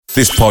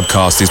This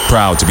podcast is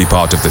proud to be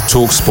part of the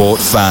TalkSport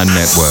Fan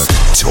Network.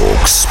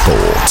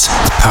 TalkSport.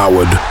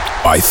 Powered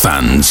by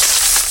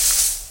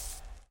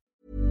fans.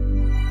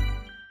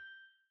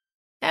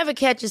 Ever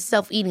catch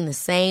yourself eating the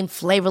same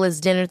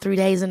flavorless dinner 3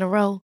 days in a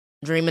row?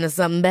 Dreaming of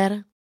something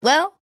better?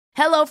 Well,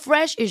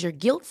 HelloFresh is your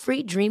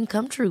guilt-free dream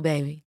come true,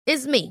 baby.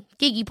 It's me,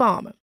 Keke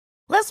Palmer.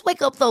 Let's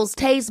wake up those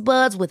taste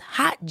buds with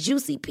hot,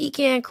 juicy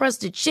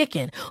pecan-crusted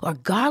chicken or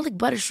garlic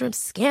butter shrimp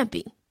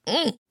scampi.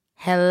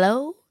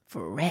 Hello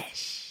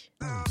Fresh.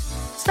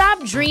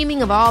 Stop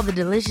dreaming of all the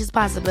delicious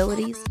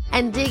possibilities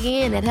and dig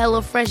in at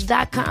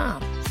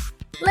HelloFresh.com.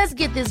 Let's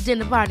get this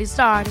dinner party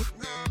started.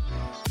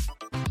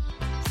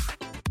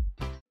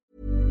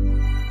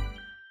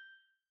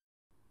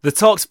 The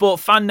TalkSport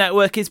Fan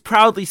Network is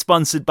proudly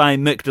sponsored by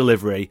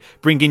McDelivery,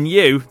 bringing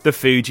you the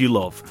food you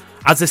love.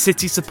 As a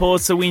City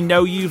supporter, we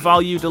know you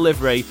value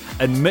delivery,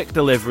 and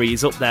McDelivery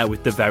is up there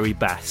with the very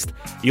best.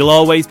 You'll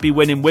always be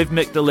winning with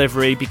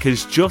McDelivery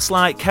because just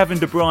like Kevin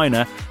De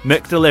Bruyne,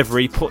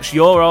 McDelivery puts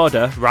your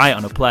order right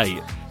on a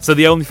plate. So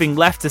the only thing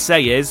left to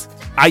say is,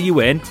 are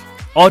you in?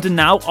 Order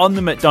now on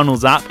the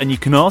McDonald's app, and you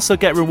can also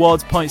get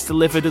rewards points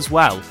delivered as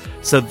well.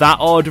 So that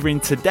ordering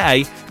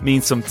today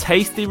means some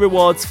tasty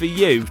rewards for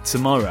you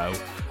tomorrow.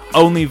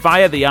 Only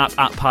via the app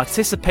at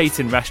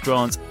participating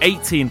restaurants.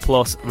 18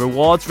 plus,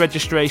 rewards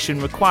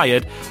registration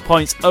required,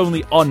 points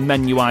only on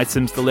menu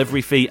items,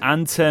 delivery fee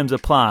and terms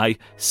apply.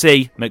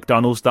 See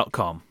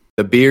mcdonalds.com.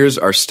 The beers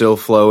are still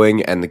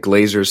flowing, and the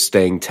Glazers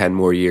staying 10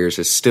 more years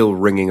is still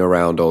ringing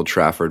around Old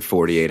Trafford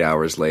 48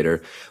 hours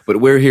later. But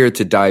we're here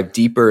to dive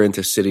deeper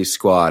into City's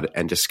squad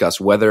and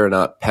discuss whether or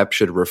not Pep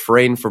should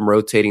refrain from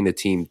rotating the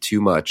team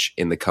too much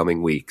in the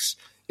coming weeks.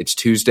 It's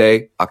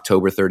Tuesday,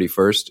 October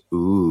 31st.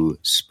 Ooh,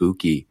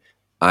 spooky.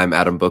 I'm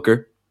Adam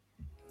Booker.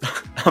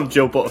 I'm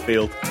Joe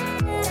Butterfield.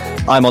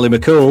 I'm Ollie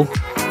McCool.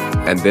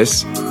 And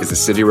this is the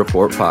City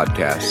Report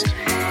podcast.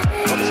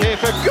 It's here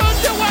for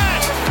Gundogan!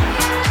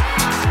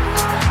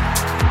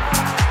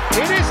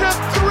 It is a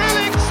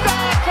thrilling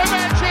start for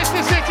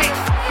Manchester City.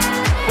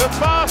 The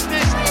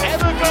fastest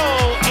ever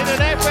goal in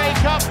an FA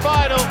Cup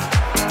final.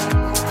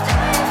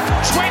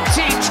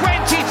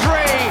 2023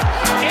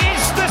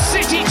 is the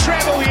City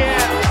treble year.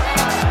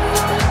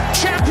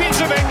 Champions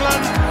of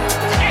England,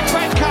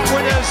 FA Cup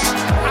winners,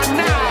 and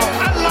now,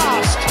 at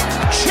last,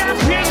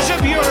 champions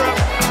of Europe.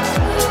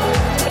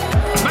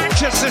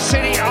 Manchester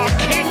City are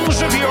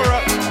kings of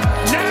Europe.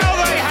 Now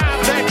they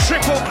have their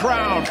triple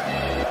crown.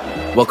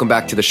 Welcome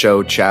back to the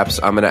show, chaps.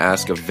 I'm going to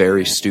ask a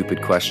very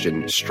stupid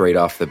question straight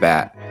off the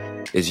bat.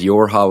 Is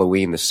your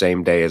Halloween the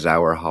same day as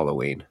our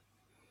Halloween?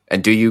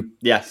 And do you?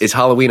 Yes. Is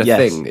Halloween a Yes.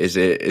 thing? Is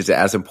it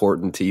as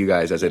important to you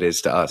guys as it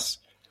is to us?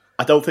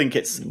 I don't think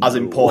it's as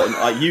important.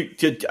 Like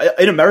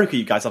in America,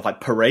 you guys have like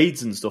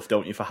parades and stuff,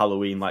 don't you, for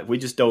Halloween? Like we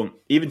just don't.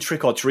 Even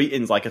trick or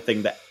treating is like a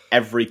thing that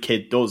every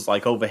kid does.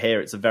 Like over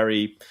here, it's a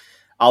very.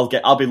 I'll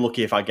be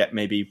lucky if I get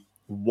maybe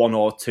one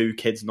or two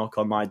kids knock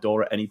on my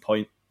door at any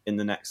point in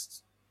the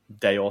next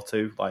day or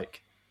two.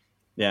 Like,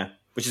 yeah,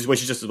 which is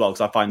just as well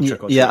because I find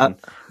trick or treating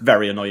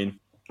very annoying.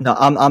 No,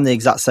 I'm the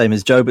exact same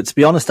as Joe, but to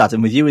be honest,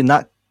 Adam, with you in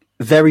that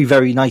very,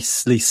 very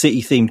nicely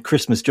city-themed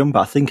Christmas jumper,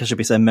 I think I should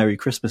be saying Merry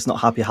Christmas, not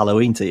Happy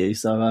Halloween to you.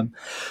 So,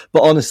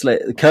 but honestly,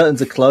 the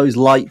curtains are closed,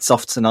 lights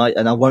off tonight,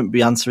 and I won't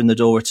be answering the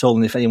door at all.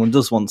 And if anyone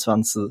does want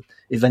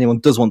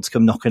to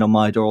come knocking on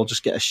my door, I'll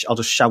just I'll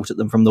just shout at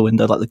them from the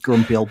window like the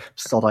grumpy old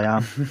sod I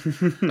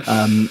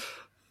am.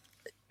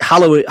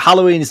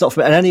 Halloween is not for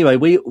me. And anyway,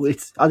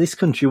 this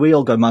country, we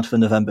all go mad for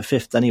November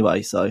 5th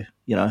anyway. So,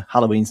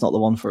 Halloween's not the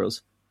one for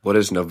us. What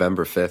is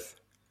November 5th?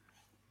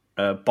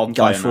 Bonfire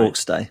Guy night.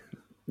 Fawkes Day.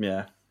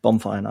 Yeah.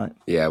 Bonfire night.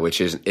 Yeah, which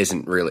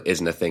isn't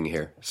a thing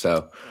here.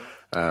 So,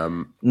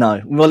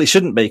 no, well, it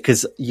shouldn't be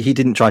because he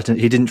didn't try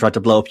to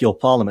blow up your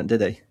parliament,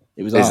 did he?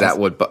 It was is ours.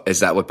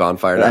 that what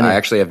bonfire night? Anyway, I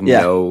actually have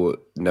no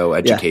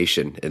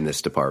education in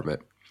this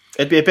department.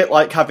 It'd be a bit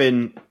like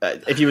having,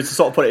 if you were to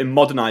sort of put it in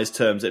modernised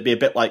terms, it'd be a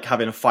bit like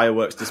having a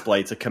fireworks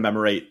display to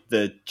commemorate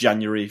the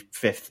January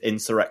 5th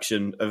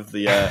insurrection of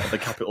the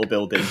Capitol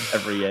building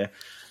every year.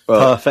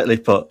 Well, perfectly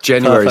put.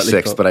 January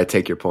Perfectly 6th, put. but I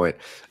take your point.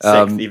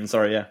 6th even,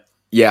 sorry, yeah.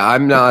 Yeah,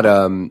 I'm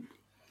not,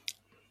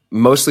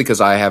 mostly because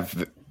I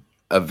have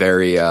a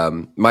very,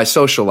 my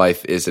social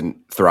life isn't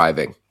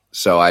thriving.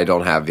 So I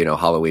don't have,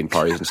 Halloween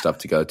parties and stuff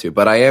to go to,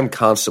 but I am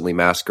constantly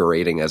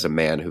masquerading as a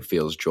man who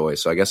feels joy.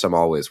 So I guess I'm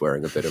always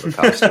wearing a bit of a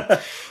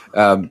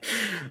costume.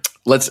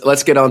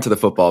 Let's get on to the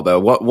football though.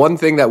 One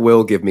thing that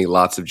will give me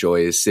lots of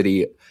joy is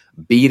City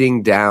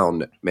beating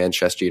down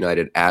Manchester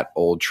United at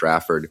Old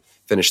Trafford,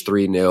 finished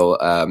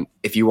 3-0.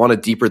 If you want a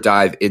deeper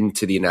dive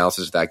into the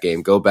analysis of that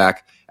game, go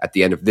back at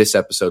the end of this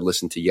episode,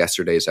 listen to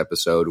yesterday's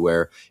episode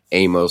where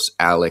Amos,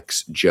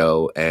 Alex,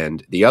 Joe,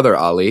 and the other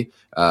Ollie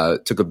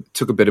took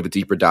a bit of a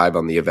deeper dive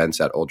on the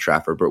events at Old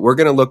Trafford. But we're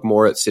going to look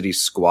more at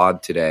City's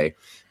squad today.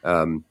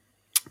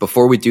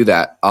 Before we do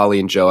that, Ollie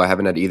and Joe, I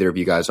haven't had either of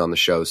you guys on the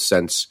show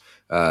since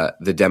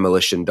the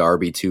Demolition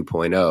Derby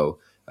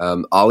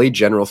 2.0. Ollie,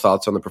 general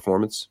thoughts on the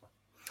performance?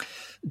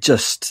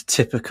 just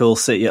typical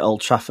City at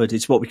Old Trafford.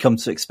 It's what we come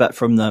to expect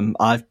from them.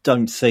 I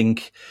don't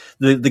think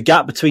the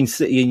gap between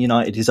City and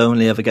United is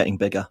only ever getting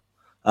bigger.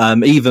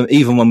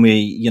 Even when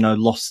we,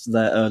 lost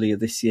there earlier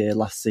this year,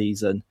 last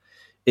season,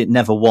 it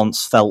never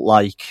once felt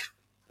like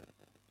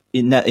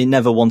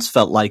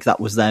that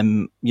was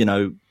them,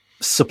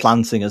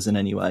 supplanting us in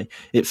any way.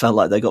 It felt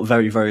like they got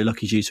very, very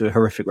lucky due to a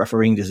horrific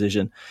refereeing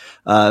decision.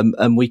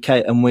 And we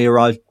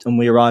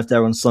arrived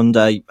there on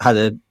Sunday, had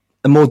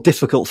a more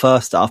difficult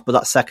first half, but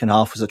that second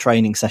half was a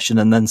training session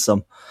and then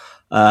some.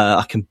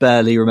 I can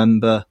barely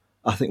remember,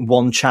 I think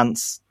one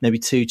chance, maybe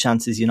two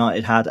chances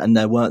United had, and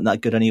they weren't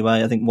that good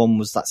anyway. I think one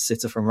was that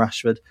sitter from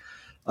Rashford.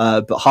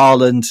 But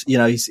Haaland,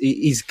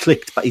 he's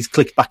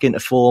clicked back into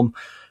form.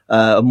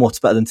 And what's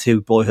better than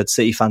two boyhood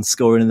City fans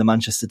scoring in the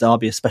Manchester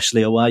derby,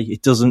 especially away?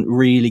 It doesn't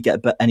really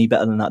get any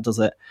better than that, does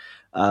it?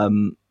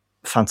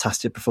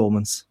 Fantastic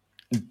performance.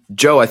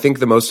 Joe, I think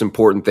the most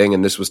important thing,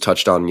 and this was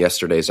touched on in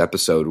yesterday's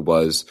episode,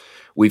 was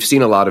we've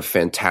seen a lot of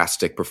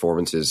fantastic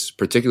performances,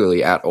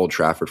 particularly at Old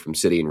Trafford from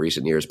City in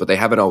recent years, but they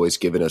haven't always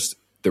given us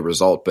the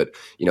result. But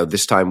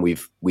this time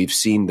we've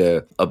seen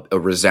a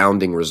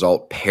resounding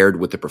result paired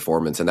with the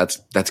performance, and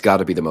that's got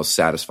to be the most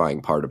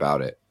satisfying part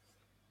about it.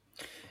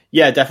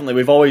 Yeah, definitely.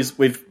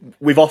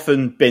 We've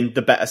often been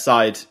the better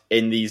side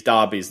in these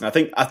derbies, and I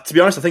think, to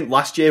be honest, I think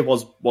last year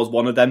was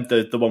one of them.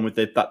 The one with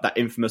that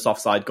infamous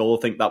offside goal.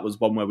 I think that was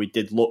one where we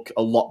did look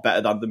a lot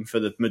better than them for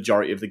the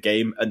majority of the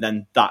game, and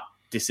then that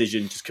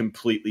decision just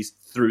completely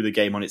threw the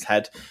game on its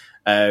head.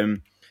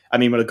 When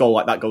a goal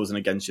like that goes in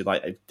against you,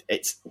 like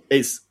it's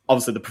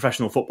obviously the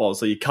professional football,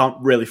 so you can't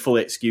really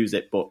fully excuse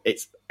it. But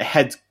it's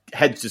head's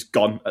just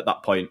gone at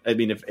that point. I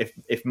mean,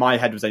 if my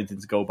head was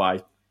anything to go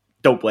by,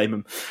 don't blame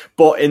him.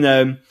 But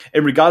in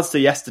regards to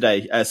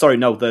yesterday,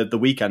 the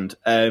weekend,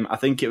 I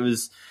think it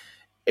was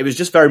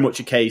just very much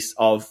a case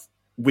of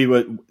we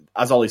were,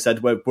 as Ollie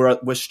said,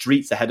 we're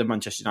streets ahead of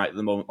Manchester United at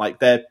the moment. Like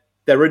they're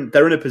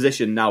in a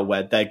position now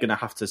where they're going to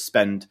have to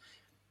spend.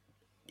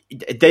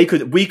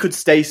 We could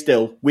stay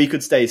still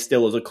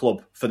as a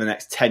club for the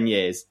next 10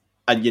 years,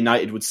 and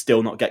United would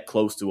still not get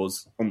close to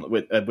us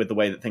with the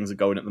way that things are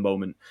going at the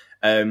moment.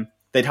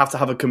 They'd have to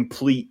have a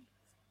complete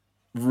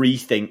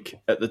rethink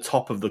at the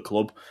top of the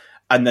club,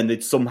 and then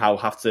they'd somehow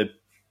have to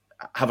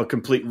have a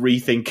complete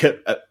rethink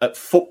at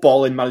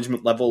footballing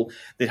management level.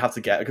 They'd have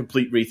to get a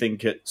complete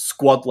rethink at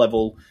squad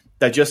level.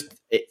 They're just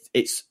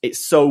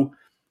it's so.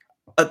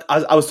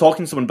 I was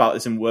talking to someone about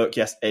this in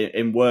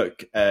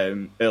work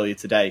earlier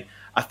today.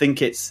 I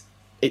think it's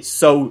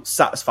so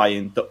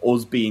satisfying that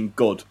us being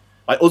good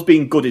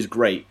is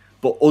great,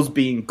 but us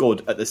being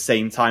good at the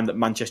same time that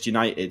Manchester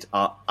United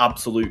are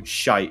absolute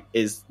shite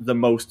is the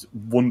most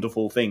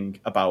wonderful thing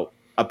about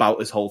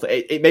this whole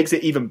thing. It makes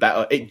it even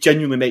better. It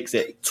genuinely makes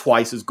it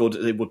twice as good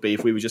as it would be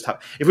if we were just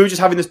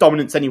having this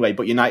dominance anyway,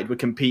 but United were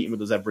competing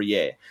with us every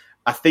year.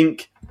 I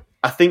think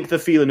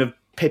the feeling of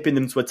pipping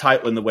them to a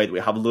title in the way that we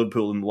have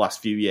Liverpool in the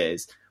last few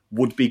years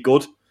would be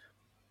good,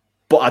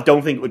 but I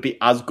don't think it would be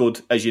as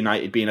good as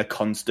United being a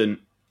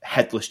constant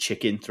headless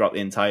chicken throughout the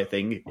entire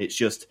thing. It's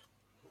just,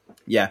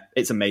 yeah,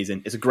 it's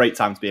amazing. It's a great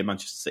time to be a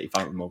Manchester City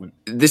fan at the moment.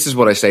 This is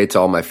what I say to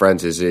all my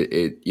friends: is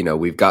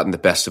we've gotten the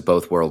best of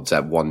both worlds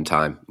at one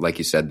time. Like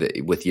you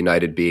said, with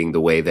United being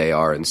the way they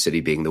are and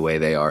City being the way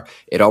they are,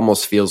 it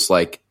almost feels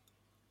like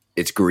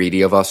it's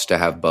greedy of us to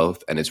have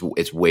both, and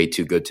it's way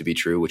too good to be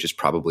true, which is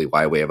probably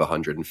why we have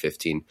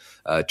 115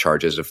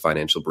 charges of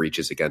financial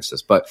breaches against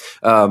us. But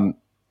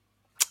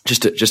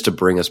just to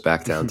bring us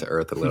back down to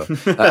earth a little,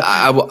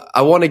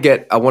 I want to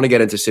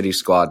get into City's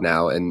squad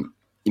now, and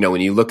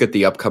when you look at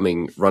the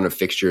upcoming run of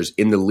fixtures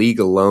in the league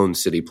alone,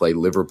 City play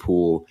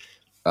Liverpool,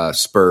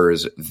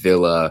 Spurs,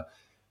 Villa,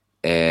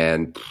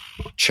 and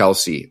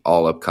Chelsea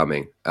all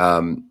upcoming.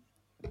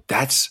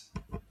 That's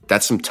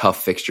some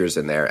tough fixtures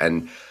in there,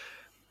 and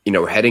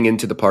we're heading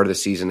into the part of the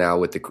season now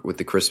with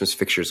the Christmas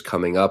fixtures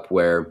coming up,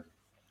 where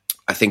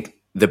I think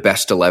the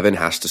best 11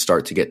 has to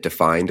start to get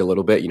defined a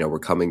little bit. We're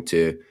coming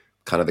to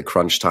kind of the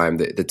crunch time,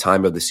 the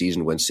time of the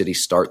season when City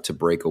start to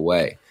break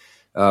away.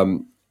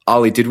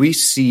 Ollie, did we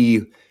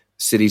see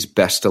City's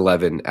best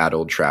 11 at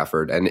Old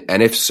Trafford?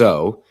 And if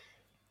so,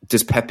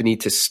 does Pep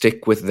need to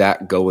stick with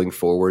that going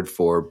forward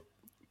for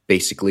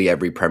basically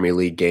every Premier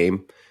League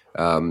game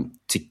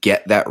to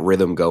get that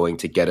rhythm going,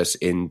 to get us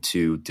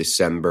into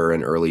December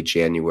and early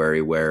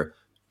January, where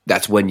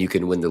that's when you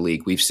can win the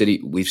league? We've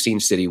seen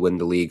City win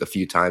the league a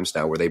few times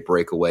now, where they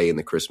break away in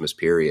the Christmas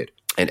period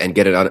and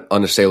get an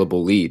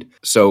unassailable lead.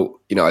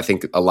 So, I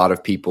think a lot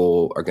of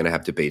people are going to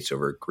have debates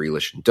over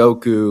Grealish and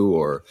Doku,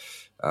 or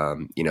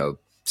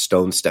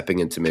Stone stepping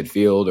into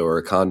midfield, or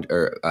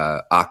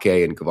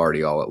Ake and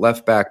Gavardi all at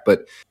left back.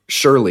 But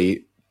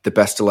surely the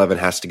best 11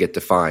 has to get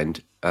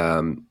defined.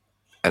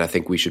 And I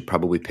think we should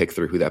probably pick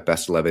through who that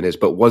best 11 is.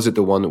 But was it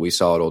the one that we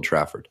saw at Old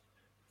Trafford?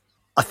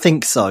 I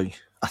think so.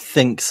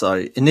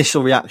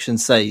 Initial reaction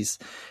says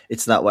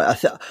it's that way.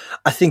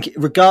 I think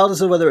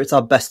regardless of whether it's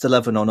our best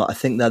 11 or not, I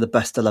think they're the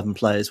best 11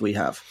 players we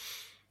have.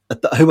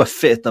 who are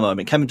fit at the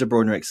moment. Kevin De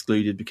Bruyne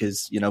excluded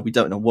because we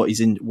don't know what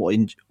his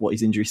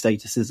injury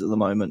status is at the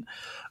moment.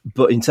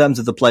 But in terms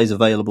of the players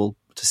available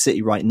to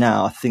City right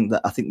now, I think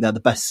they're the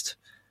best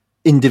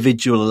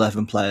individual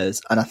 11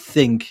 players, and I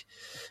think,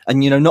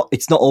 and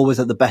it's not always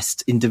that the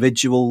best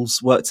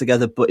individuals work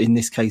together, but in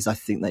this case, I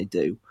think they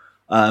do.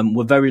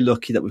 We're very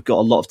lucky that we've got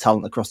a lot of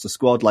talent across the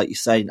squad, like you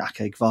say.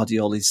 Ake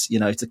Gvardiol is,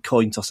 it's a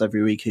coin toss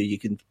every week who you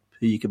can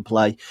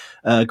play.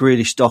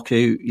 Grealish,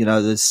 Doku,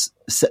 there's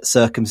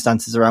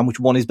circumstances around which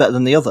one is better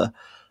than the other.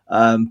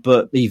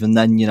 But even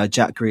then,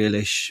 Jack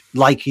Grealish,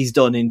 like he's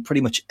done in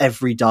pretty much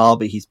every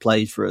derby he's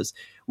played for us,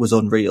 was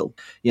unreal.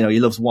 He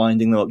loves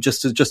winding them up,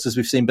 just as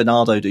we've seen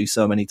Bernardo do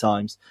so many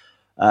times.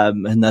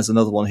 And there's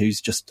another one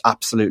who's just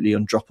absolutely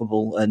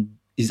undroppable and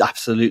is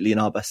absolutely in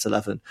our best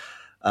 11.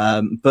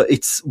 But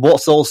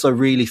what's also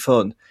really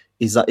fun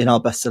is that in our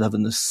best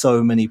 11, there's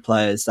so many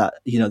players that,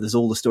 there's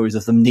all the stories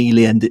of them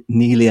nearly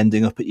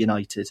ending up at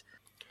United.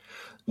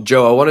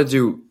 Joe, I want to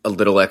do a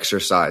little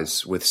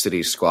exercise with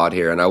City's squad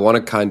here, and I want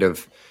to kind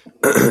of,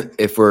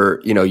 if we're,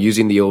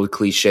 using the old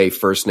cliche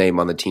first name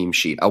on the team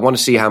sheet, I want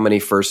to see how many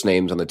first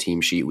names on the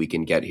team sheet we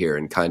can get here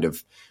and kind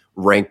of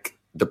rank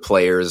the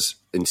players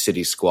in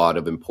City's squad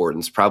of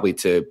importance, probably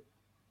to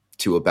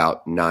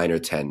about 9 or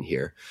 10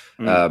 here.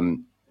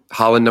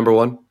 Haaland, number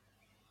one?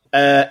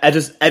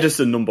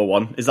 Edison number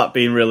one. Is that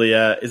being really?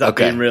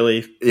 Being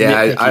really?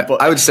 Yeah,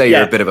 I would say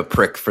you're a bit of a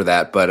prick for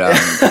that, but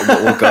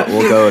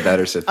we'll go with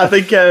Edison. I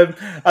think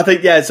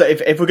yeah. So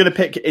if we're going to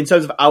pick in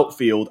terms of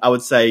outfield, I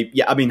would say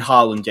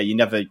Haaland. Yeah,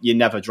 you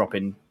never drop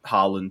in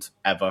Haaland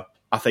ever.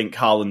 I think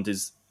Haaland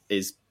is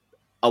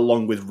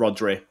along with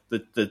Rodri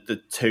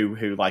the two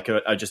who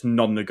are just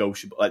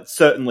non-negotiable.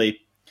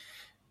 Certainly,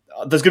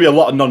 there's going to be a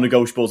lot of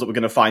non-negotiables that we're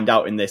going to find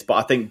out in this, but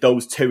I think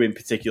those two in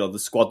particular, the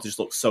squad just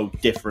looks so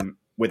different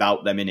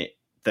without them in it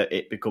that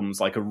it becomes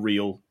like a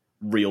real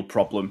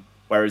problem.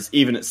 Whereas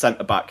even at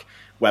centre-back,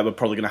 where we're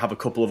probably going to have a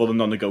couple of other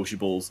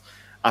non-negotiables,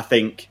 I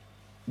think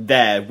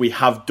there we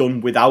have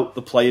done without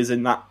the players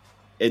in that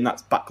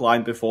back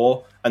line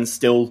before and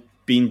still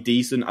been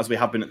decent as we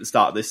have been at the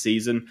start of this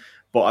season.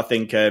 But I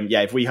think,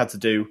 if we had to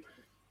do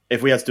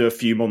a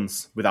few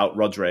months without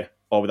Rodri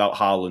or without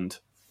Haaland,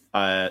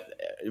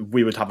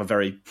 we would have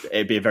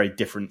it'd be a very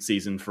different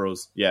season for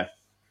us. Yeah.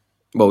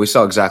 Well, we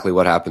saw exactly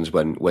what happens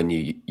when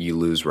you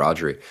lose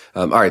Rodri.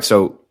 All right,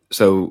 so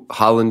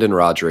Haaland and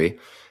Rodri.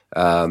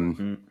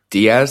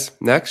 Diaz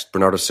next?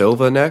 Bernardo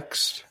Silva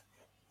next?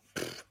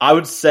 I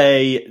would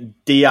say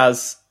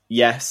Diaz,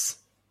 yes.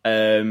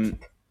 I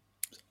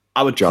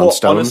would John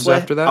Stones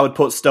after that? I would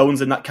put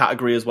Stones in that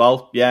category as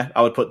well. Yeah,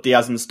 I would put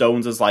Diaz and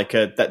Stones as they're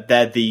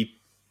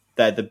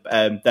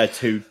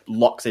two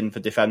locks in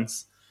for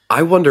defence.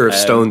 I wonder if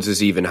Stones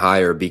is even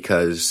higher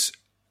because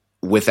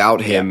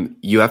without him,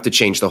 you have to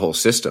change the whole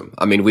system.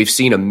 I mean, we've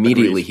seen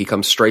immediately he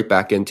comes straight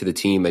back into the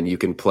team and you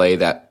can play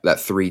that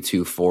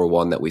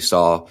 3-2-4-1 that we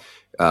saw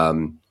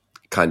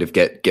kind of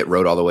get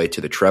rode all the way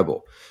to the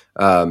treble.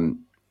 We've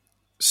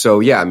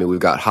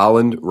got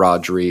Haaland,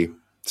 Rodri,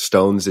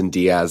 Stones and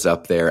Diaz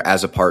up there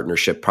as a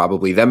partnership.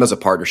 Probably them as a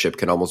partnership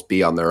can almost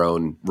be on their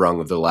own rung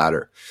of the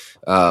ladder.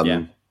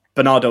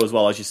 Bernardo as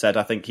well, as you said.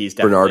 I think he's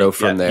definitely Bernardo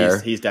from there.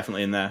 He's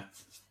definitely in there.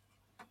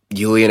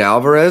 Julian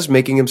Alvarez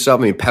making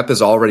himself. I mean, Pep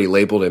has already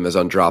labeled him as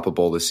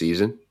undroppable this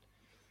season.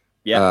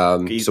 Yeah.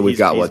 So we've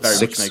got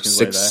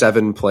six,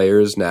 7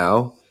 players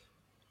now,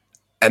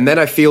 and then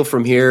I feel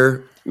from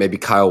here maybe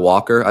Kyle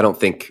Walker. I don't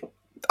think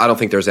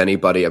there's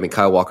anybody. I mean,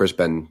 Kyle Walker's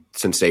been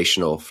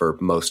sensational for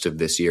most of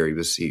this year.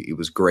 He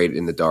was great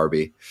in the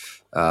derby,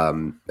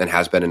 and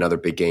has been in other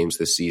big games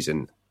this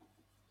season.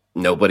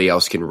 Nobody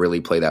else can really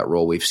play that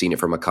role. We've seen it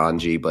from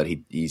Akanji, but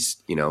he's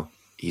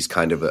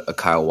kind of a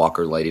Kyle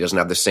Walker light. He doesn't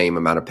have the same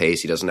amount of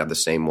pace. He doesn't have the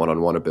same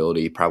one-on-one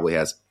ability. He probably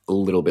has a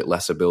little bit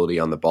less ability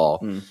on the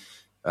ball.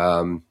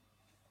 And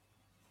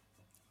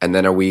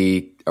then are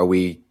we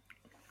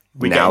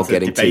now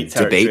getting to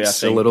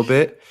debates a little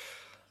bit?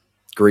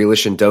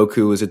 Grealish and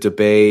Doku is a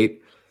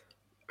debate.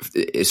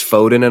 Is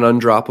Foden an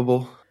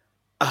undroppable?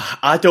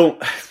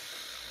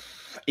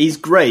 He's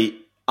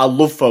great. I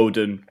love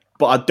Foden,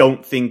 but I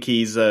don't think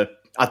he's a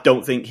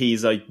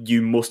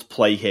you must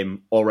play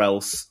him or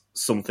else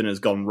something has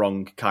gone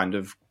wrong kind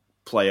of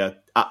player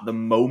at the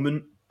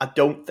moment. I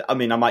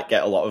might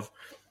get a lot of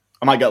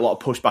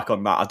pushback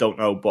on that. I don't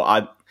know,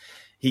 but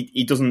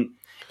he doesn't.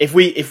 If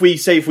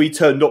we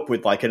turned up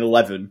with like an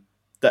 11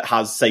 that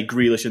has say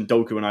Grealish and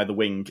Doku on either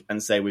wing,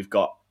 and say we've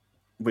got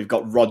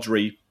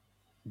Rodri,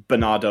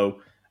 Bernardo,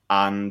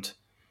 and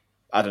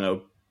I don't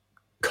know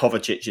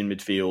Kovacic in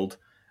midfield,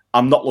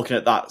 I'm not looking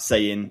at that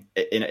saying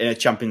in a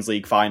Champions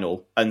League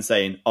final and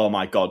saying, "Oh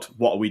my God,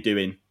 what are we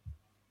doing?"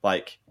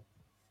 Like.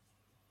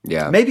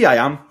 Yeah, maybe I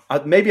am.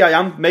 Maybe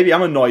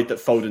I'm annoyed that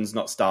Foden's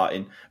not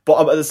starting.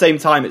 But at the same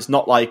time, it's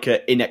not like an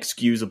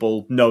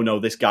inexcusable, no,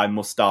 this guy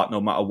must start no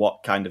matter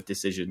what kind of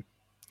decision.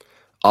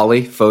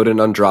 Ollie,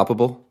 Foden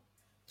undroppable?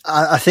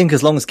 I think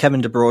as long as Kevin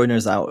De Bruyne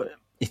is out,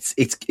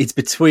 it's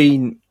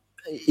between,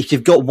 if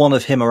you've got one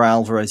of him or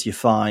Alvarez, you're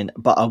fine.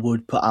 But I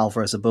would put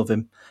Alvarez above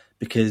him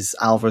because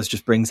Alvarez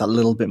just brings that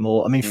little bit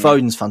more. I mean,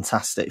 Foden's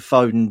fantastic.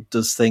 Foden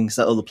does things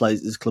that other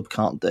players at this club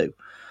can't do.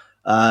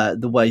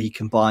 The way he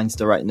combines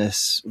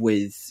directness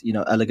with,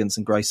 elegance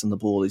and grace on the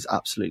ball is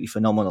absolutely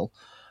phenomenal.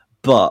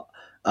 But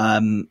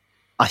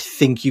I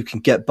think you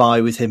can get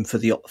by with him for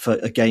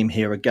a game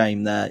here, a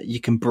game there.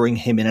 You can bring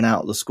him in and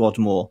out of the squad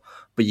more,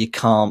 but you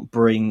can't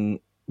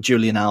bring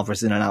Julian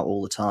Alvarez in and out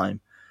all the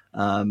time.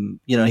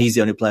 He's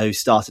the only player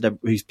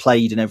who's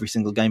played in every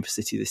single game for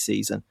City this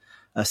season.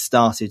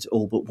 Started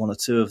all but one or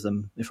two of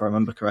them, if I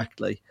remember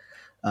correctly.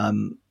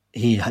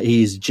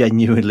 He is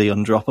genuinely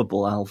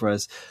undroppable,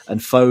 Alvarez. And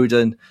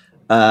Foden,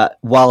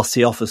 whilst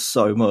he offers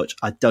so much,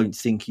 I don't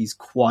think he's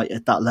quite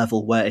at that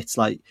level where it's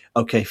like,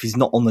 okay, if he's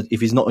not on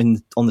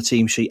the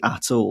team sheet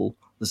at all,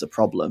 there's a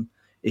problem.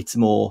 It's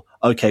more,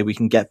 okay, we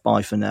can get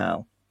by for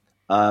now.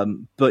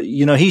 But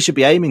he should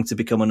be aiming to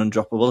become an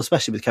undroppable,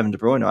 especially with Kevin De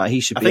Bruyne. Right? He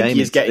should be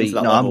aiming to be.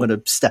 I'm going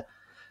to step.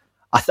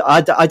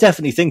 I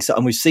definitely think so,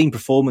 and we've seen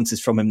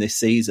performances from him this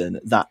season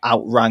that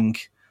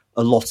outrank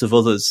a lot of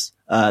others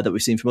that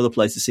we've seen from other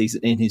players this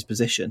season in his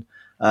position.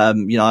 I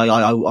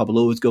will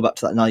always go back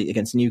to that night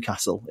against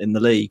Newcastle in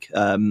the league,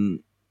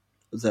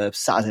 the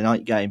Saturday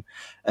night game,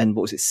 and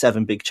what was it,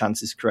 7 big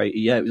chances created.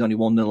 Yeah, it was only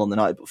 1-0 on the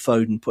night, but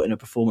Foden put in a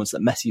performance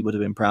that Messi would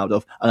have been proud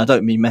of, and I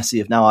don't mean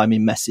Messi of now, I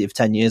mean Messi of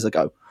 10 years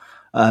ago.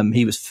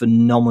 He was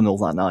phenomenal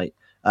that night,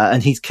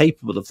 and he's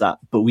capable of that,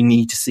 but we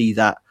need to see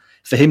that.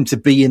 For him to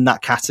be in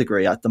that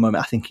category at the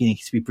moment, I think he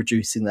needs to be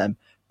producing them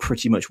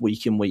pretty much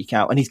week in, week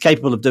out. And he's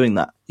capable of doing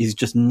that. He's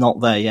just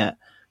not there yet.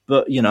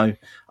 But,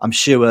 I'm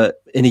sure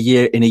in a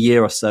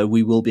year or so,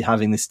 we will be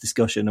having this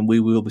discussion and we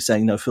will be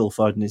saying, no, Phil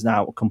Foden is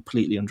now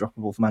completely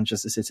undroppable for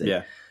Manchester City.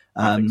 Yeah,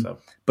 I think so.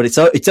 But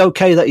it's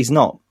okay that he's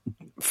not.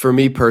 For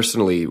me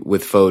personally,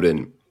 with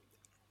Foden,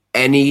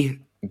 any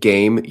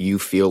game you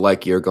feel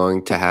like you're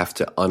going to have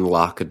to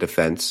unlock a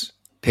defense,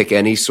 pick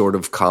any sort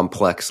of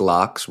complex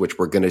locks, which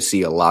we're going to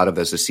see a lot of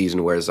as the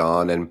season wears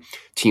on and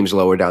teams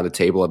lower down the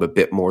table have a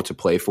bit more to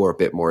play for, a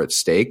bit more at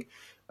stake.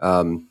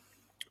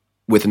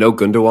 With no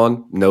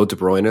Gundogan, no De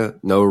Bruyne,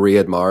 no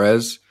Riyad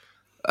Mahrez,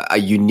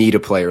 you need a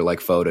player like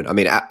Foden. I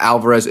mean,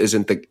 Alvarez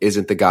isn't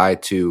the guy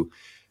to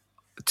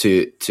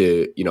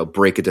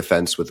break a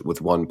defense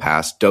with one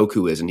pass.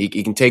 Doku isn't. He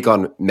can take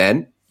on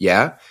men.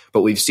 Yeah,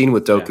 but we've seen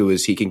with Doku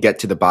is he can get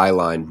to the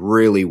byline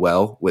really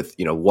well with,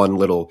 one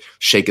little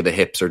shake of the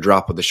hips or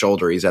drop of the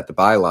shoulder. He's at the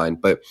byline,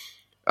 but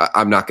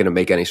I'm not going to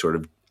make any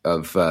sort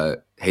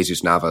of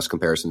Jesus Navas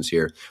comparisons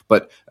here.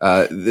 But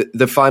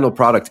the final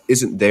product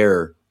isn't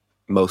there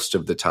most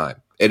of the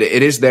time. It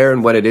is there,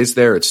 and when it is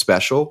there, it's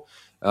special.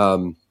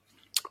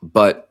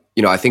 But,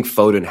 I think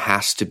Foden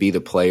has to be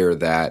the player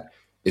that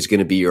is going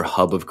to be your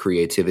hub of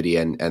creativity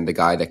and the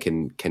guy that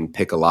can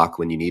pick a lock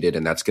when you need it.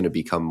 And that's going to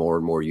become more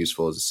and more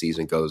useful as the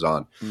season goes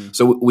on.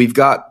 So we've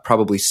got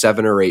probably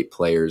 7 or 8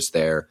 players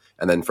there.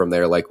 And then from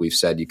there, like we've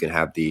said, you can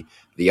have the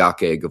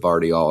Ake,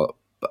 Gvardiol.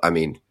 I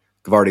mean,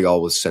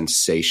 Gvardiol was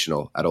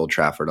sensational at Old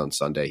Trafford on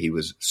Sunday. He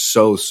was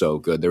so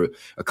good. There were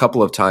a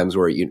couple of times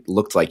where it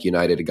looked like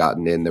United had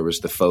gotten in. There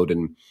was the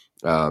Foden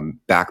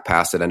back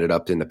pass that ended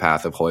up in the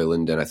path of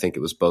Højlund. And I think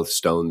it was both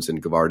Stones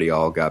and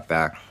Gvardiol got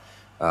back.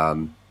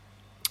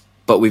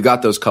 But we've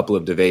got those couple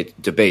of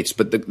debates.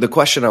 But the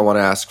question I want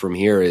to ask from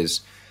here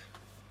is,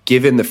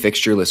 given the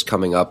fixture list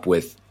coming up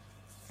with,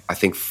 I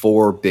think,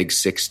 4 Big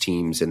Six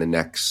teams in the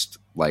next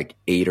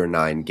 8 or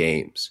 9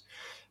 games,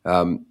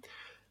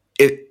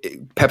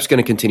 Pep's going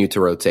to continue to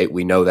rotate.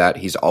 We know that.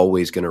 He's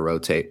always going to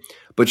rotate.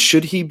 But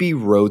should he be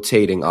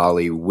rotating,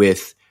 Ollie,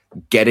 with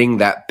getting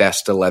that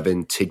best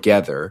 11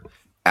 together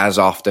as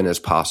often as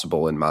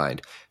possible in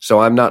mind?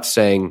 So I'm not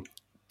saying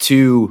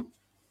two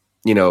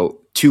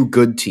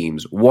good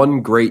teams,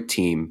 one great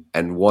team,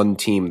 and one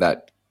team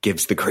that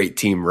gives the great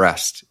team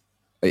rest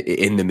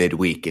in the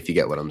midweek, if you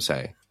get what I'm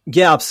saying.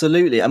 Yeah,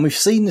 absolutely. And we've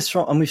seen this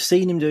we've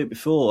seen him do it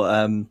before,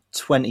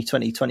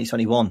 2020,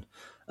 2021.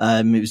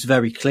 It was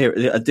very clear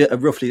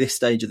at roughly this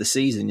stage of the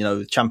season,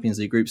 the Champions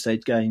League group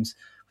stage games,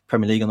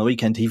 Premier League on the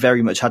weekend, he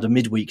very much had a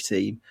midweek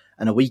team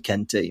and a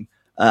weekend team.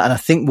 And I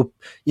think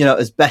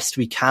as best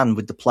we can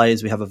with the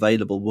players we have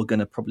available, we're going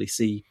to probably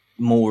see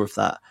more of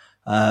that.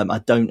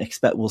 I don't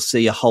expect we'll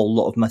see a whole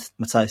lot of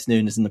Matheus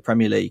Nunes in the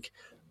Premier League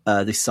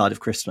this side of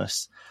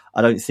Christmas.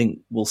 I don't think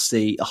we'll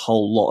see a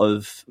whole lot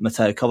of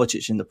Mateo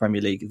Kovacic in the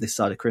Premier League this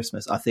side of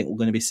Christmas. I think we're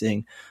going to be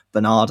seeing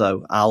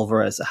Bernardo,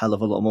 Alvarez a hell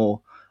of a lot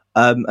more.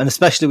 And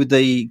especially with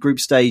the group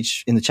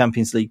stage in the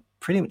Champions League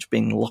pretty much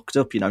being locked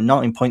up,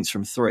 9 points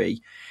from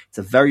 3. It's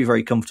a very,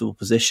 very comfortable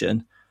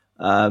position.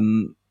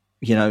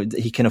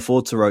 He can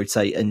afford to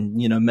rotate, and,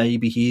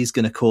 maybe he's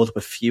going to call up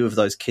a few of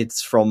those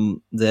kids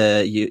from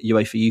the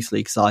UEFA Youth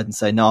League side and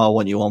say, no, I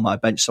want you on my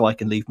bench so I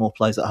can leave more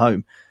players at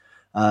home.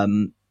 Pep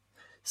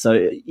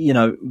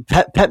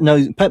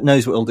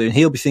knows what he'll do.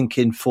 He'll be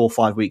thinking 4 or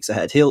 5 weeks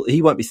ahead.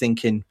 He won't be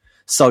thinking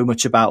so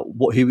much about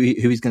who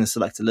he's going to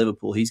select at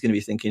Liverpool. He's going to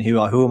be thinking,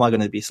 who am I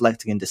going to be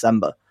selecting in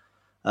December?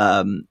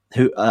 How am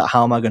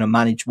I going to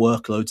manage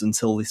workloads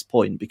until this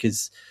point?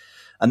 Because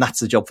And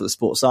that's the job for the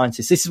sports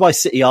scientists. This is why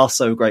City are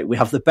so great. We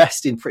have the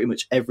best in pretty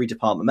much every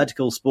department: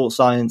 medical, sports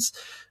science,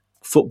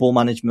 football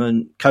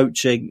management,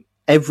 coaching.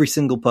 Every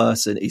single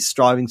person is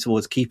striving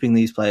towards keeping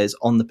these players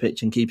on the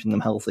pitch and keeping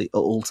them healthy at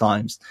all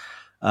times.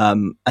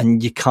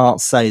 And you can't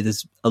say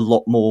there's a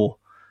lot more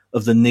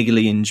of the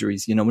niggly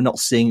injuries. We're not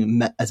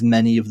seeing as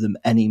many of them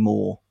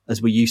anymore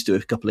as we used to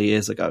a couple of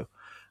years ago.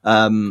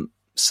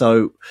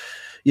 So,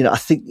 I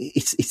think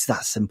it's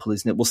that simple,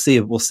 isn't it? We'll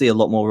see a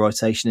lot more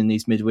rotation in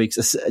these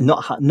midweeks.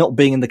 Not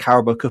being in the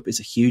Carabao Cup is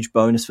a huge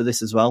bonus for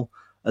this as well,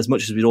 as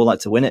much as we'd all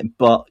like to win it.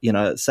 But, at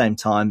the same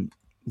time,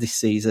 this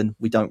season,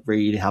 we don't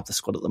really have the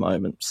squad at the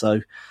moment.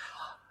 So,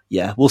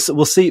 yeah, we'll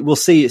see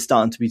it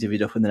starting to be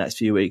divvied up in the next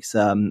few weeks.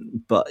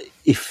 But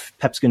if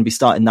Pep's going to be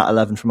starting that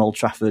 11 from Old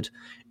Trafford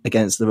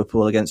against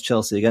Liverpool, against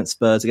Chelsea, against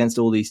Spurs, against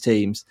all these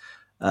teams,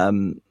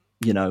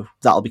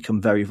 that'll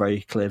become very,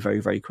 very clear very,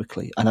 very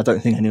quickly. And I don't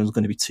think anyone's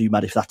going to be too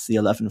mad if that's the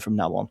 11 from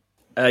now on.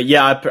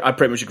 I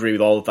pretty much agree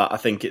with all of that. I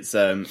think it's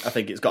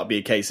got to be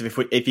a case of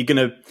if you're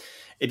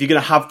gonna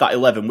have that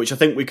 11, which I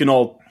think we can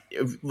all,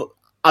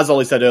 as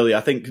Ollie said earlier,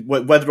 I think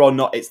whether or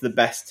not it's the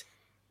best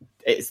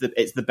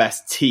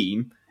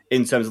team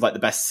in terms of like the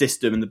best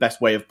system and the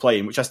best way of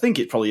playing, which I think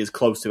it probably is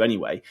close to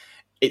anyway.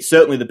 It's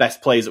certainly the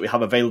best players that we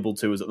have available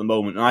to us at the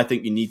moment, and I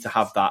think you need to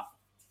have that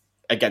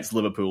against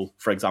Liverpool,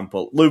 for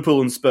example.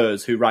 Liverpool and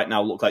Spurs, who right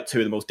now look like two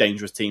of the most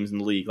dangerous teams in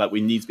the league, like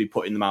we need to be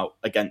putting them out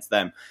against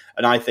them.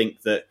 And I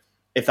think that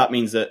if that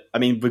means that,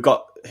 we've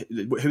got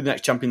who the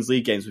next Champions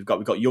League games we've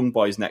got Young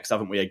Boys next,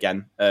 haven't we,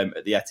 again,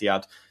 at the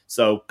Etihad.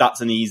 So that's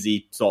an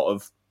easy sort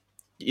of,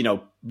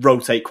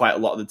 rotate quite a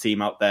lot of the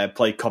team out there,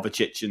 play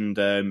Kovacic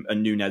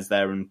and Nunez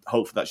there, and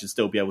hopefully that should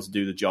still be able to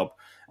do the job.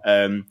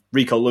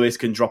 Rico Lewis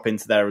can drop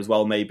into there as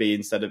well, maybe,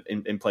 instead of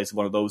in place of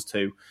one of those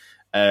two.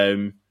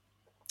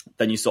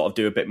 Then you sort of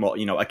do a bit more,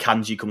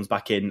 Akanji comes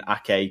back in,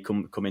 Ake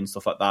come in,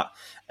 stuff like that.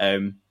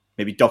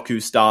 Maybe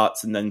Doku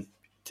starts, and then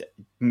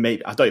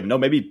maybe, I don't even know,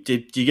 maybe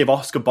do you give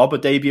Oscar Bob a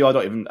debut?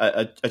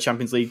 A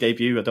Champions League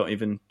debut? I don't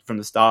even, from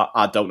the start,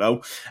 I don't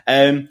know.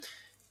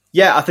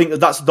 I think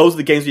those are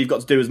the games where you've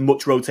got to do as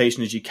much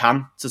rotation as you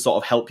can to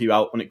sort of help you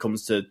out when it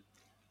comes to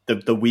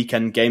the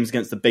weekend games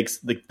against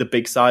the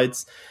big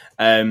sides.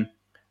 I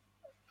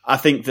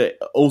think that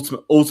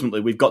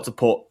ultimately we've got to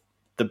put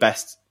the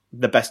best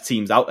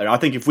teams out there. I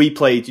think if we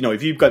played,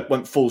 if you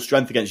went full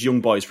strength against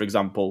Young Boys, for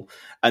example,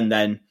 and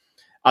then,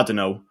 I don't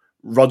know,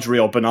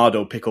 Rodri or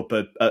Bernardo pick up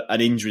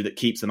an injury that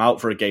keeps them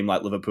out for a game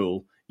like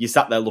Liverpool, you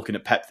sat there looking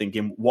at Pep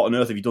thinking, what on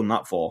earth have you done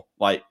that for?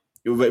 Like,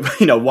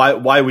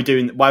 why have we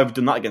done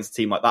that against a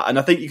team like that? And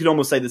I think you can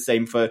almost say the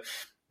same for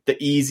the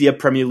easier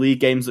Premier League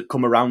games that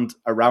come around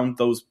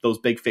those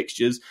big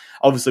fixtures.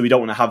 Obviously, we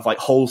don't want to have like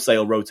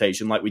wholesale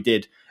rotation like we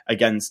did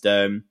against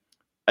like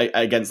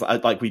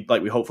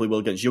we hopefully will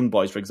against Young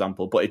Boys, for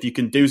example. But if you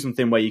can do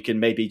something where you can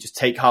maybe just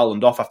take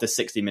Haaland off after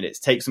 60 minutes,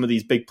 take some of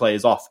these big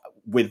players off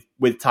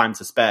with time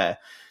to spare,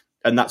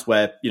 and that's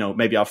where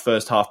maybe our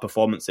first half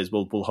performances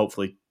will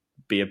hopefully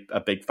be a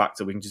big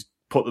factor. We can just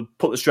put the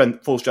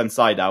full strength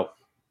side out,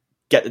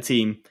 get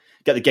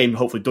the game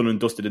hopefully done and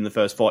dusted in the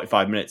first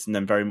 45 minutes, and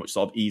then very much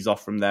sort of ease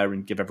off from there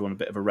and give everyone a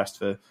bit of a rest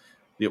for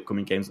the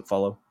upcoming games that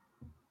follow.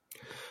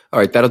 All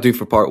right, that'll do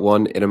for part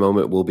one. In a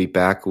moment, we'll be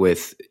back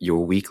with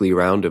your weekly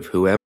round of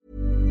Who Am.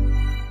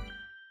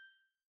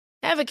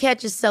 Ever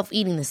catch yourself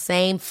eating the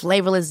same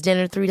flavorless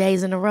dinner 3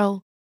 days in a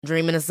row?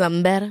 Dreaming of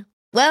something better?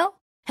 Well,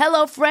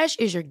 HelloFresh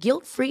is your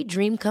guilt-free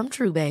dream come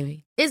true,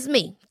 baby. It's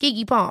me,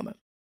 Keke Palmer.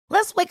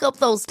 Let's wake up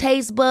those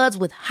taste buds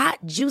with hot,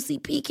 juicy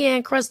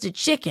pecan-crusted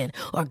chicken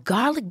or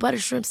garlic butter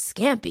shrimp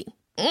scampi.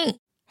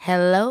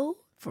 Hello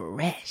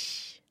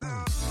Fresh.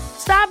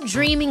 Stop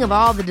dreaming of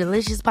all the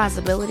delicious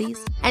possibilities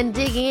and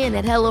dig in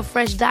at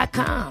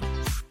HelloFresh.com.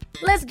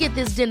 Let's get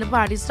this dinner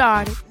party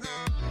started.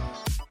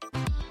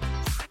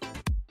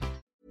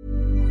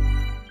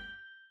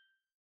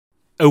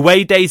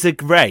 Away days are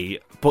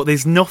great, but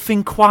there's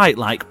nothing quite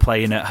like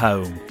playing at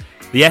home.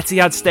 The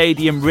Etihad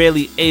Stadium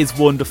really is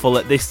wonderful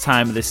at this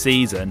time of the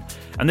season,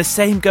 and the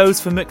same goes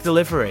for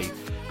McDelivery.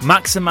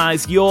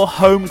 Maximise your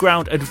home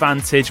ground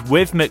advantage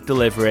with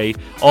McDelivery.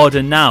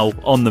 Order now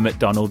on the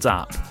McDonald's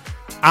app.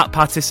 At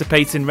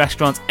participating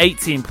restaurants,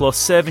 18 plus,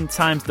 serving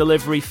times,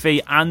 delivery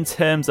fee and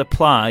terms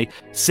apply.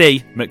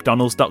 See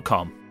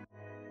mcdonalds.com.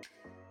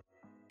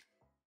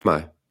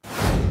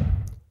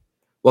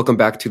 Welcome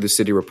back to the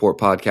City Report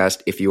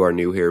podcast. If you are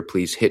new here,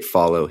 please hit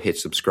follow, hit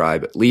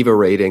subscribe, leave a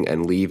rating,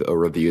 and leave a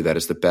review. That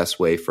is the best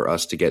way for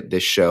us to get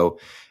this show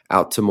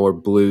out to more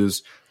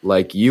blues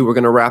like you. We're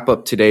going to wrap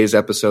up today's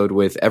episode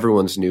with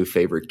everyone's new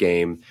favorite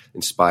game,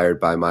 inspired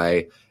by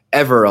my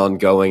ever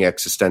ongoing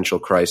existential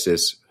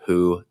crisis.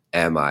 Who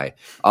am I?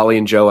 Ollie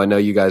and Joe, I know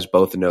you guys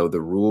both know the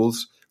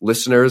rules.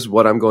 Listeners,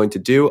 what I'm going to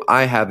do,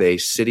 I have a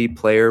City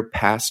player,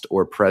 past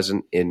or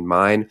present, in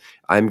mind.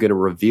 I'm going to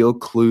reveal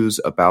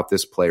clues about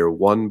this player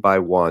one by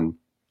one,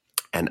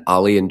 and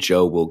Ollie and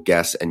Joe will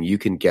guess, and you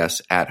can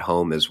guess at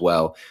home as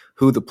well,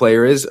 who the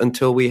player is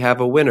until we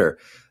have a winner.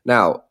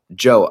 Now,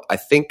 Joe, I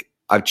think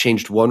I've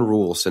changed one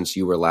rule since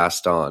you were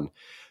last on.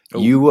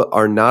 You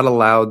are not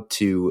allowed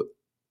to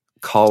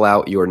call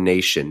out your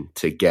nation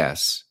to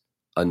guess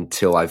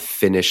until I've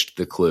finished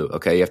the clue.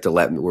 Okay, you have to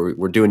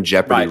we're doing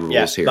Jeopardy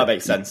rules here. That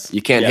makes sense.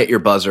 You can't hit your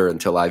buzzer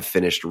until I've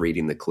finished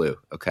reading the clue.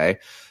 Okay,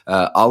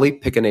 Ollie,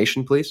 pick a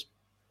nation, please.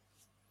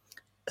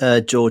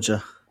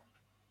 Georgia.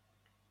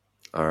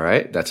 All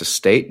right, that's a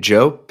state.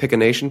 Joe, pick a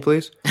nation,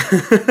 please.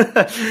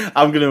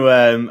 I'm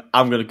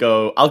gonna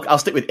go. I'll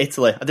stick with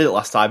Italy. I did it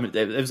last time.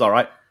 It was all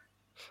right.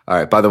 All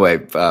right. By the way,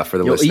 for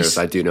the listeners,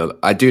 I do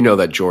know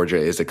that Georgia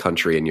is a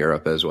country in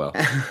Europe as well.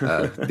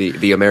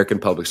 The American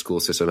public school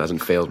system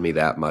hasn't failed me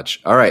that much.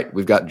 All right,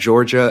 we've got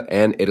Georgia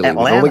and Italy.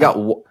 Atlanta. We've only got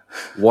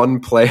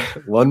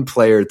one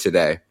player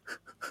today.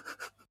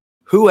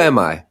 Who am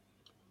I?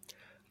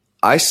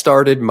 I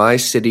started my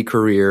City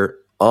career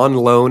on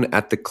loan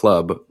at the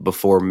club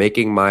before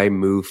making my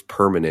move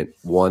permanent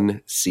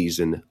 1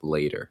 season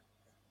later.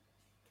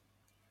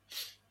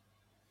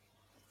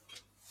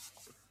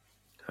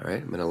 All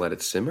right, I'm going to let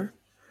it simmer.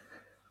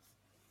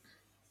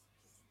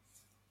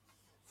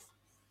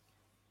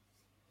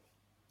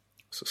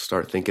 So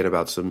start thinking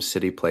about some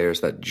City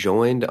players that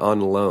joined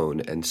on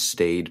loan and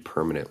stayed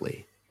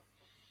permanently.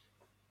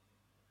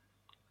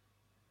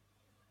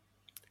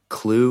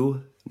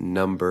 Clue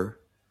number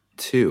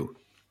 2.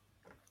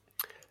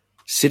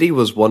 City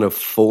was one of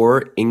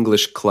 4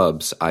 English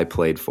clubs I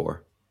played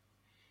for.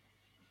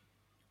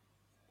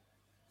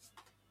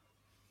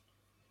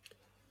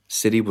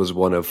 City was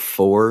one of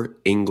 4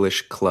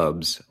 English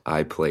clubs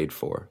I played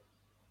for.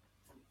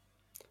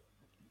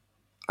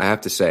 I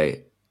have to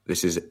say,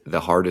 this is the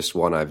hardest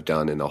one I've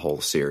done in the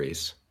whole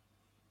series.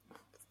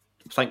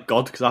 Thank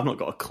God, because I've not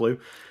got a clue.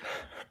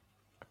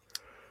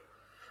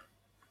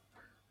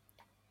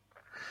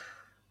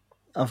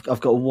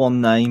 I've got one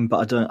name,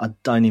 but I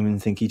don't even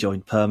think he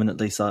joined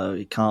permanently, so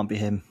it can't be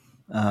him.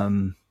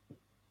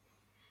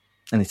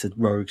 And it's a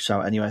rogue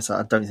shout anyway, so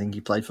I don't think he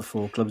played for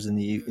 4 clubs in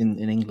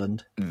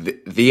England.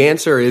 The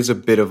answer is a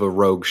bit of a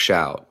rogue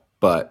shout,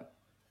 but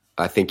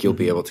I think you'll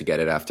be able to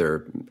get it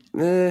after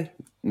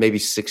maybe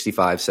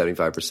 65,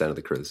 75% of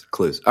the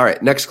clues. All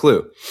right, next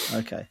clue.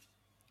 Okay.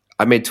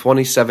 I made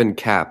 27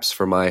 caps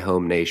for my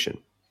home nation.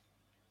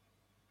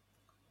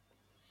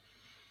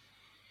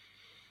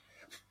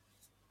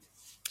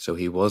 So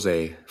he was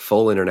a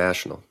full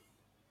international.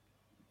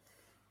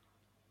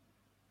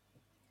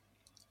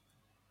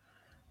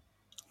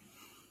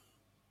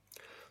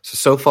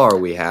 So far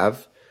we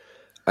have,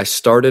 I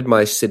started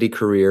my City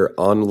career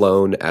on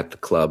loan at the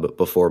club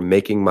before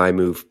making my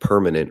move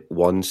permanent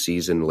 1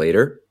 season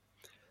later.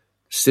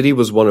 City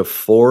was one of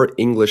 4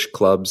 English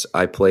clubs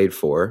I played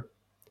for,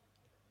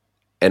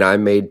 and I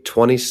made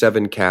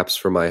 27 caps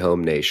for my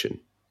home nation.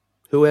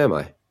 Who am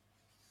I?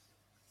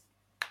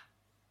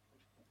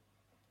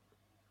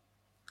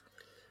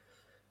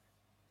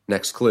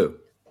 Next clue.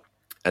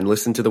 And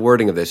listen to the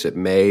wording of this. It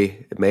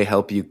may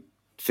help you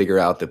figure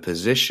out the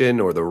position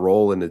or the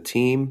role in the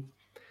team.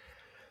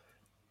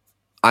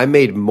 I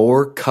made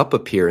more cup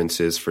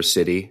appearances for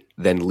City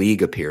than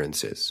league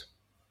appearances.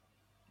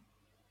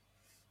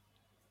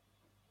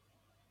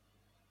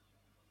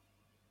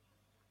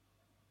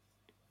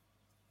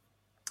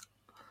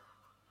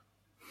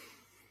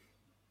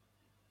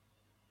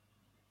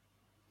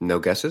 No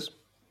guesses?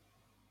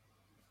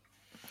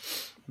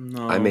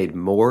 No. I made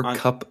more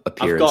cup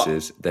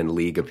appearances than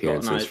league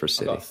appearances for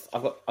City.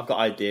 I've got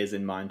ideas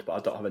in mind, but I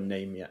don't have a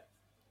name yet.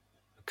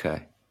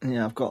 Okay.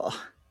 Yeah, I've got.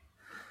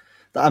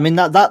 I mean,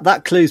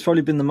 that clue's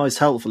probably been the most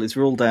helpful. It's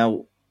ruled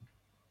out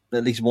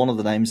at least one of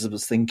the names I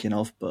was thinking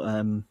of, but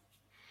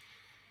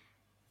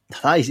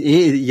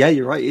yeah,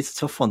 you're right. It's a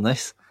tough one.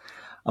 This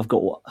I've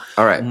got what?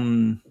 All right.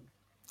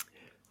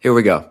 Here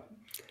we go.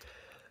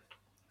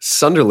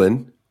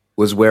 Sunderland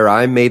was where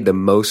I made the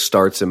most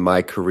starts in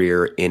my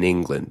career in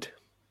England.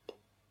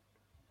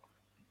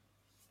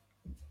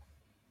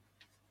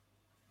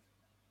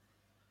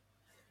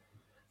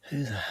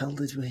 Who the hell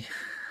did we?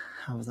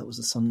 How that was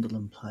a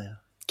Sunderland player.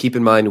 Keep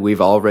in mind, we've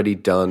already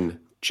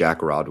done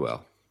Jack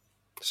Rodwell,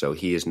 so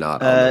he is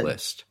not on the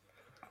list.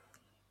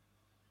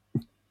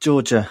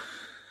 Georgia.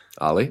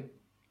 Ollie?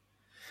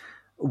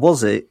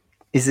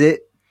 Is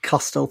it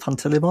Costel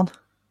Pantilimon?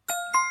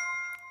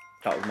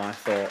 That was my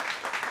thought.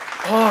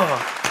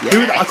 Oh,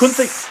 yes. I couldn't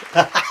think.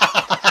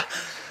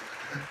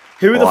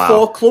 Who are the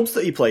 4 clubs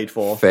that he played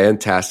for?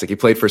 Fantastic. He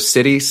played for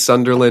City,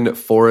 Sunderland,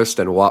 Forest,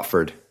 and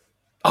Watford.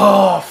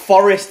 Oh,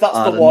 Forest, that's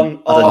the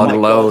one.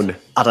 On loan.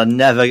 I'd have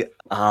never.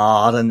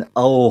 That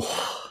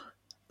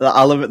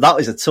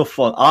was a tough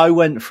one. I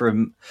went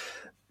from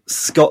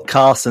Scott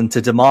Carson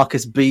to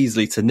DeMarcus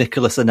Beasley to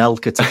Nicholas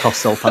Anelka to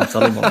Costel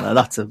Pantilimon.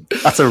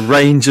 That's a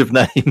range of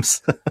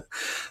names.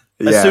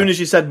 As soon as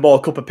you said more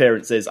cup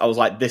appearances, I was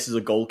like, this is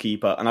a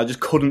goalkeeper. And I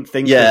just couldn't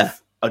think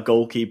of a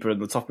goalkeeper in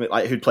the top of it,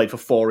 like who'd played for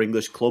 4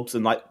 English clubs.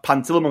 And like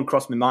Pantilimon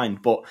crossed my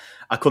mind, but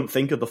I couldn't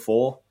think of the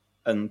 4.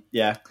 And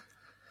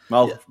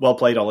well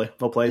played, Ollie.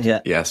 Well played. Yeah.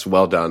 Yes,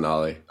 well done,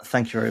 Ollie.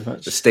 Thank you very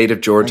much. The state of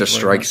Georgia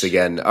strikes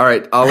again. All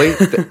right, Ollie,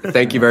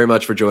 thank you very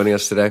much for joining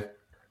us today.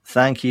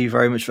 Thank you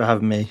very much for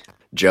having me.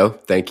 Joe,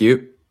 thank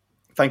you.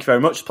 Thank you very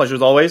much. Pleasure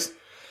as always.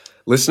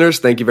 Listeners,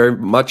 thank you very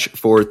much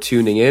for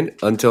tuning in.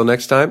 Until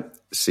next time,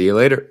 see you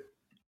later.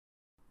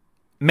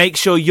 Make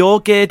sure you're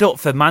geared up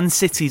for Man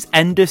City's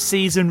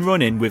end-of-season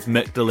run-in with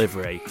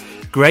McDelivery.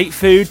 Great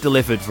food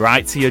delivered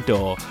right to your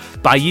door.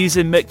 By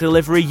using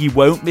McDelivery, you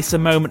won't miss a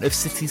moment of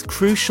City's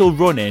crucial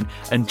run-in,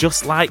 and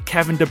just like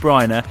Kevin De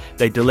Bruyne,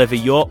 they deliver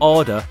your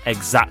order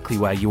exactly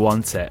where you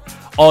want it.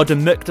 Order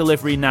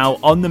McDelivery now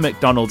on the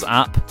McDonald's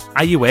app.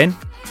 Are you in?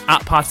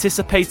 At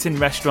participating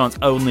restaurants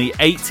only,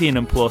 18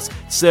 and plus,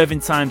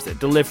 serving times,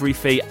 delivery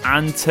fee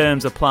and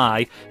terms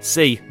apply.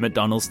 See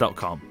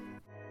mcdonalds.com.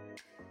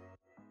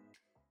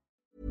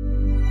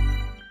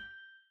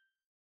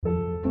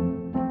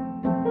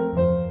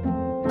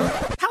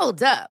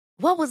 Hold up.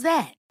 What was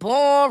that?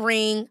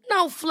 Boring.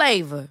 No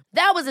flavor.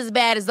 That was as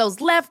bad as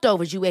those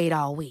leftovers you ate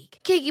all week.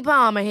 Keke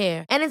Palmer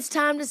here, and it's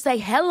time to say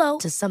hello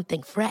to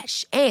something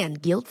fresh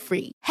and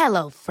guilt-free.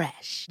 Hello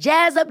Fresh.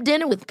 Jazz up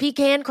dinner with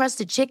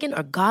pecan-crusted chicken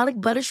or garlic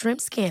butter shrimp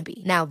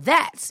scampi. Now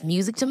that's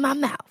music to my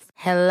mouth.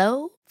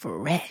 Hello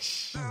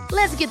Fresh.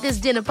 Let's get this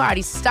dinner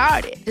party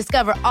started.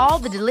 Discover all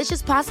the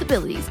delicious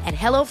possibilities at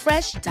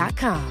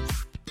hellofresh.com.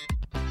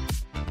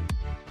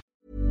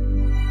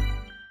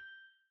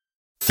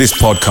 This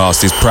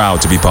podcast is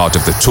proud to be part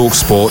of the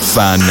TalkSport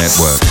Fan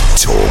Network.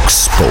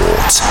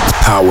 TalkSport.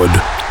 Powered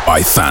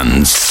by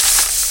fans.